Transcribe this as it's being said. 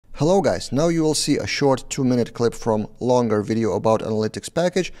Hello guys, now you will see a short 2-minute clip from longer video about analytics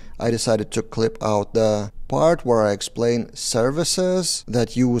package. I decided to clip out the part where I explain services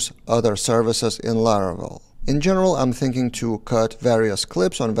that use other services in Laravel. In general, I'm thinking to cut various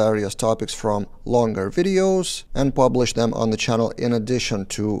clips on various topics from longer videos and publish them on the channel in addition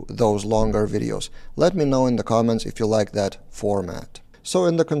to those longer videos. Let me know in the comments if you like that format. So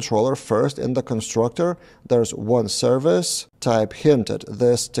in the controller, first in the constructor, there's one service, type hinted.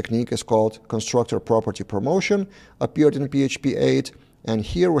 This technique is called constructor property promotion, appeared in PHP 8. And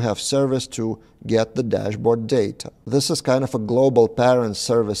here we have service to get the dashboard data. This is kind of a global parent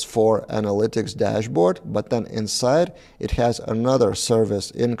service for analytics dashboard, but then inside it has another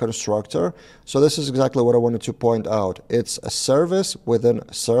service in constructor. So this is exactly what I wanted to point out. It's a service within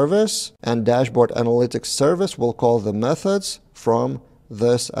a service, and dashboard analytics service will call the methods from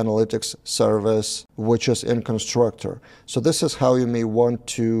this analytics service, which is in constructor. So this is how you may want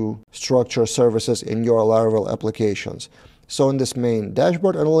to structure services in your Laravel applications. So in this main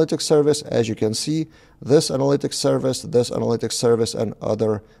dashboard analytics service, as you can see, this analytics service, and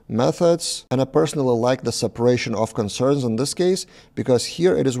other methods. And I personally like the separation of concerns in this case, because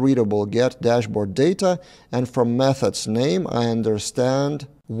here it is readable, get dashboard data, and from methods name, I understand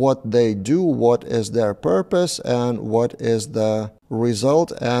what they do, what is their purpose, and what is the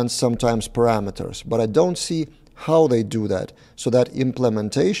result, and sometimes parameters. But I don't see how they do that. So that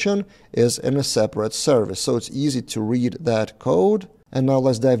implementation is in a separate service. So it's easy to read that code. And now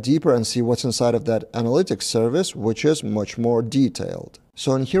let's dive deeper and see what's inside of that analytics service, which is much more detailed.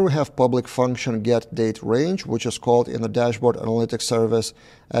 So in here we have public function getDateRange, which is called in the dashboard analytics service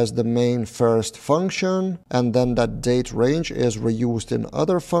as the main first function. And then that date range is reused in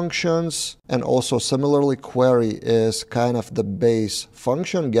other functions. And also similarly, query is kind of the base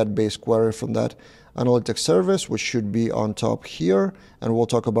function, getBaseQuery from that analytics service, which should be on top here, and we'll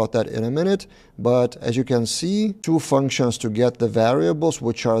talk about that in a minute. But as you can see, two functions to get the variables,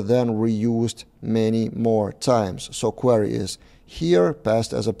 which are then reused many more times. So query is here,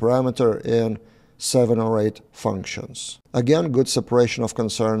 passed as a parameter in 7 or 8 functions. Again, good separation of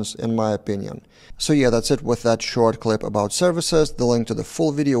concerns in my opinion. So yeah, that's it with that short clip about services. The link to the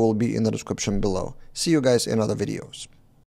full video will be in the description below. See you guys in other videos.